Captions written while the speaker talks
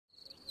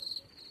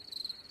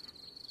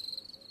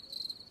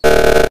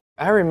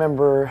I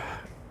remember,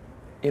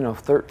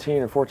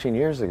 13 or 14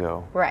 years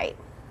ago. Right.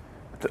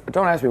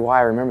 Don't ask me why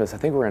I remember this. I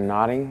think we were in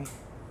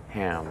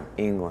Nottingham,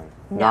 England.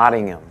 No.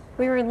 Nottingham.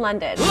 We were in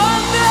London.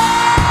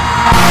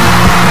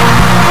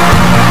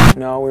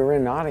 No, we were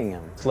in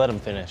Nottingham. Let's let him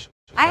finish.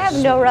 I have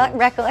no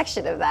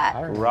recollection of that.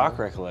 Rock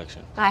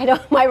recollection. I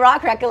don't. My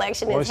rock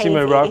recollection is Want to hazy. see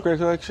my rock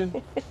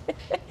recollection?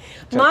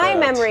 My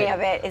memory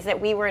of it is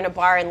that we were in a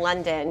bar in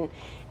London,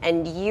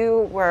 and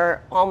you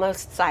were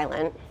almost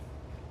silent.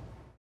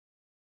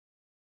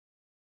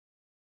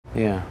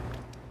 Yeah.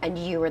 And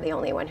you were the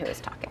only one who was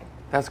talking.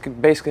 That's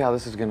basically how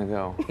this is going to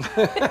go.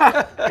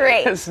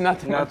 Great. It's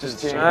nothing much has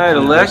changed. All right,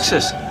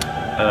 Alexis.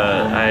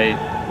 Why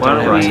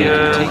don't we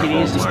take it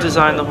easy? Just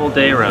design the whole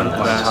day around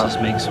this. Just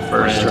makes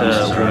first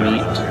we'll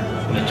meet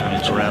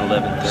around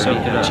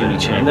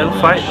 11:30, and then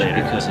fight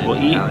later.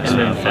 We'll eat and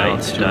then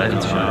fight.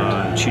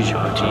 Choose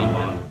your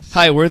routine.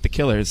 Hi, we're at The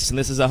Killers, and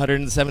this is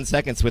 107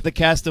 Seconds with the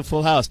cast of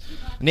Full House.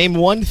 Name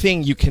one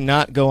thing you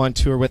cannot go on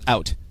tour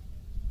without.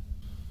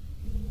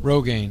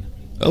 Rogaine.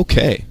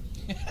 Okay.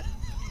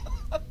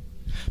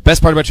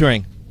 Best part about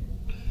touring?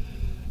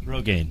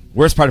 Rogaine.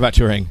 Worst part about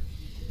touring?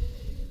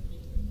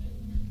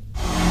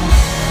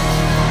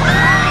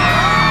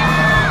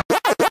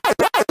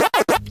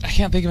 I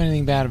can't think of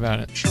anything bad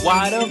about it.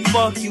 Why the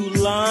fuck you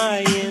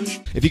lying?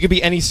 If you could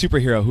be any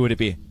superhero, who would it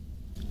be?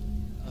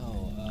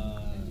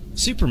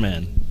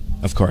 Superman.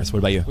 Of course. What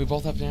about you? We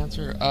both have to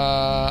answer.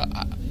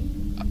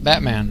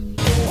 Batman.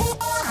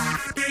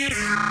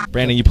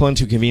 Brandon, you pull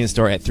into a convenience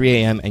store at 3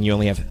 a.m. and you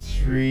only have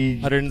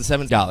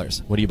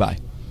 $307. What do you buy?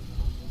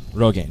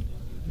 Rogaine.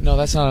 No,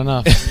 that's not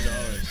enough.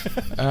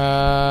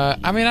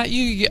 I mean,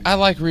 I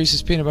like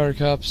Reese's peanut butter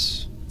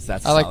cups.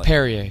 That's I like solid.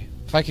 Perrier.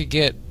 If I could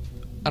get,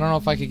 I don't know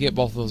if I could get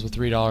both of those with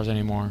 $3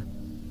 anymore,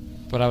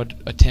 but I would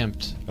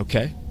attempt.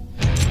 Okay.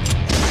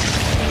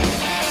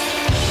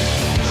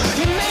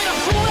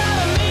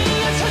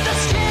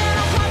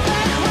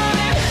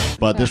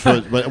 But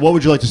but what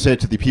would you like to say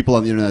to the people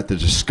on the internet that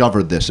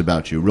discovered this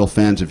about you, real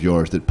fans of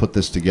yours that put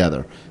this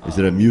together? Is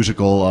it a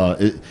musical?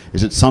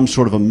 Is it some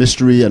sort of a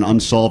mystery, an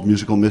unsolved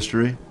musical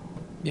mystery?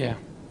 Yeah.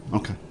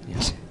 Okay.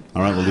 Yes.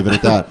 All right, we'll leave it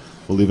at that.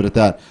 We'll leave it at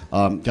that.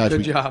 Guys,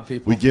 Good job,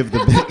 people. We give the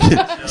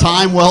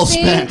time well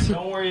spent.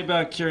 Don't worry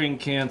about curing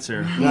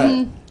cancer.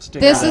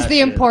 This is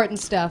the important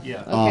stuff.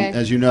 Yeah. Okay.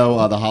 As you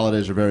know, the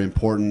holidays are very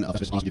important.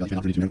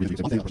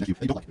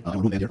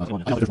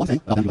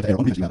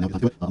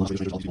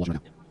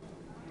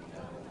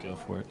 Go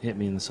for it. Hit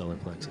me in the solar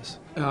plexus.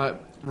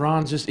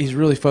 Ron's he's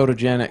really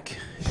photogenic,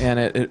 and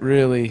it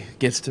really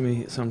gets to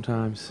me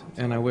sometimes.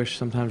 And I wish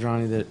sometimes,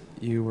 Ronnie, that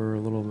you were a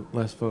little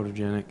less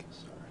photogenic.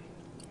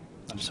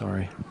 I'm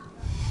sorry.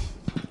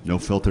 No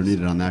filter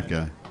needed on that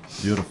guy.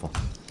 Beautiful.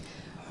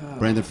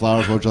 Brandon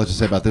Flowers, what would you like to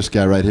say about this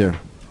guy right here?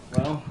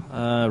 Well,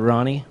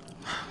 Ronnie.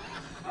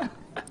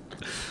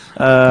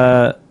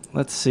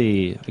 Let's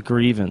see. A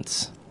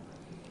grievance.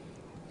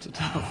 It's a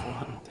tough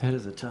one. That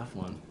is a tough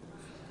one.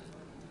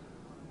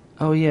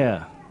 Oh,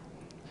 yeah.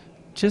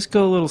 Just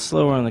go a little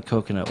slower on the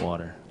coconut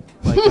water.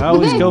 Like, I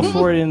always go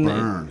for it in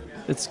the...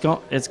 It's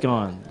gone. It's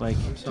gone. Like,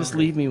 just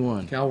leave me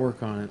one. Okay, I'll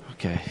work on it.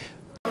 Okay.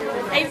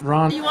 Hey,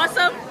 Ron. you want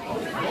some?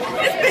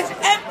 This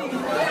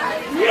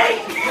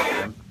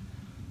bitch empty.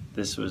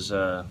 This was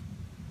a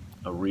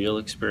real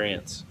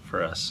experience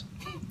for us.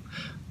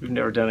 We've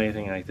never done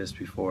anything like this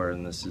before,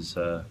 and this is,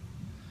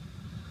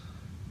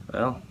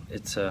 well,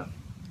 it's,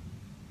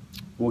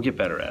 we'll get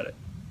better at it.